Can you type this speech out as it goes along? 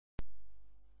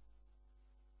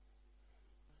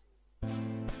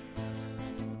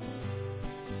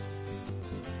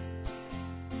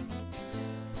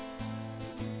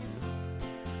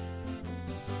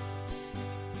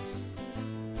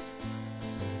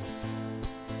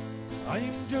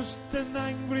I'm just an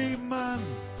angry man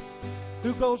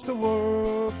who goes to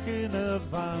work in a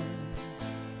van.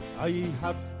 I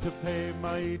have to pay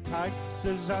my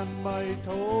taxes and my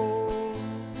tolls.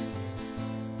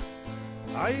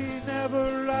 I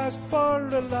never asked for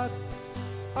a lot,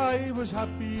 I was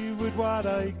happy with what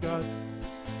I got,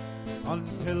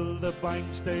 until the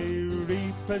banks they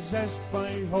repossessed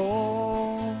my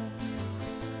home.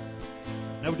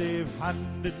 Now they've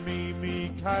handed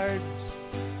me cards,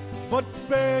 but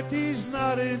Bertie's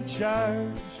not in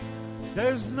charge.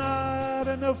 There's not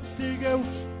enough dig out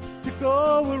to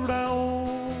go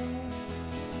around.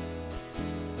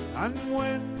 And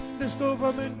when this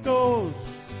government goes,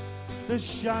 the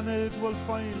Shannon will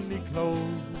finally close,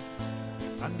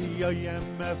 and the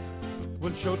IMF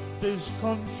will shut this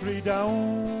country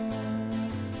down.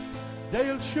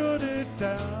 They'll shut it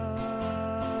down.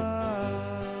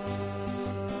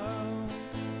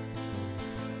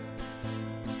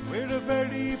 We're a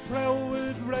very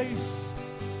proud race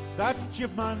that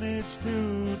you've managed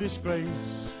to disgrace.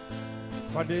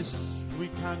 For this we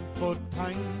can't but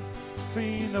thank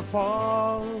Fianna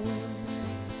Fáil.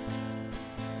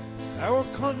 Our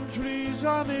country's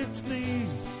on its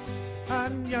knees,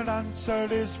 and your answer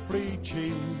is free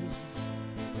cheese.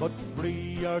 But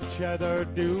free or cheddar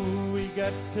do we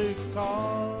get to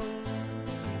call?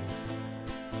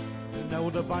 Now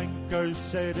the bankers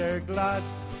say they're glad.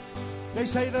 They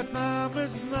say that NAM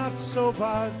is not so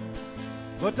bad,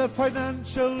 but the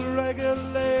financial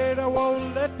regulator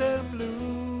won't let them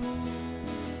loose.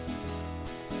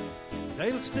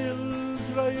 They'll still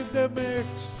drive their makes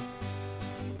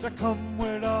that come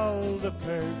with all the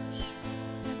perks,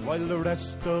 while the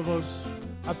rest of us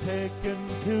are taken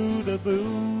to the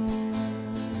booze,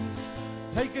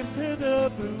 taken to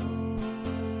the booze.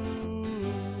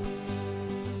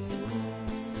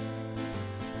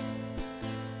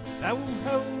 Now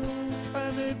how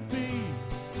can it be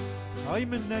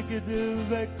I'm in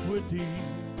negative equity?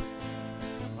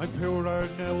 I'm poorer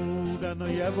now than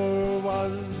I ever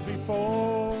was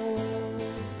before.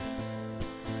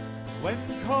 When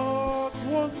Cork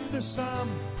won the Sam,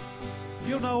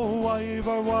 you know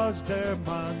Ivor was their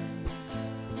man.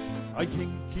 I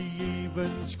think he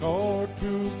even scored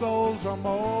 2 goals or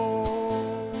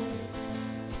more.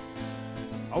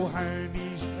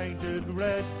 O'Harney's painted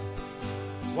red,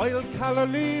 while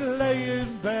Callerly lay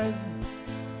in bed,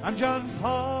 and John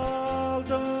Paul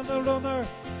done a runner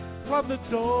from the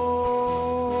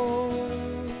door.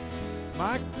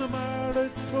 McNamara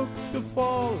took the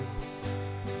fall,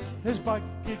 his back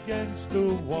against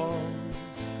the wall.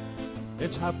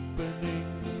 It's happening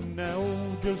now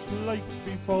just like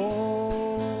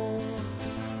before,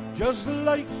 just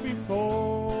like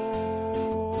before.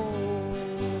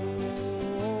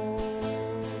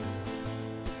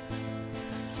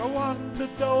 So on the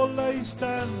dole I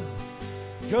stand,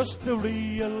 just a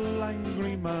real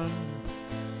angry man,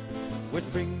 with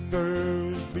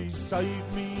fingers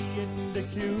beside me in the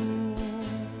queue.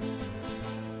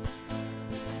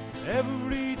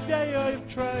 Every day I've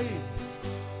tried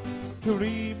to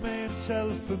remain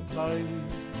self-employed,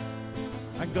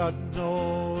 and God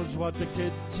knows what the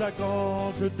kids are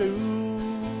going to do.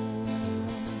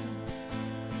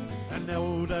 And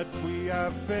now that we are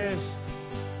faced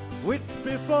with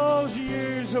Biffle's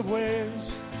years of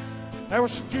waste, our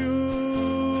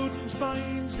students'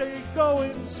 minds they go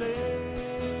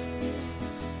insane.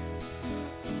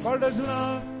 For as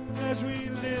long as we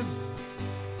live,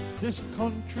 this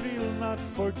country'll not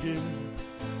forgive.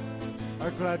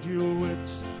 Our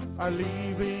graduates are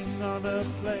leaving on a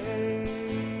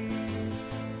plane,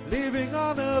 leaving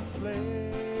on a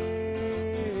plane,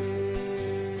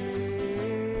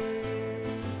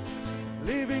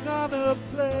 leaving on a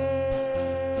plane.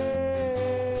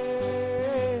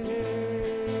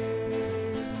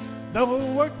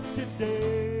 No work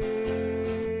today.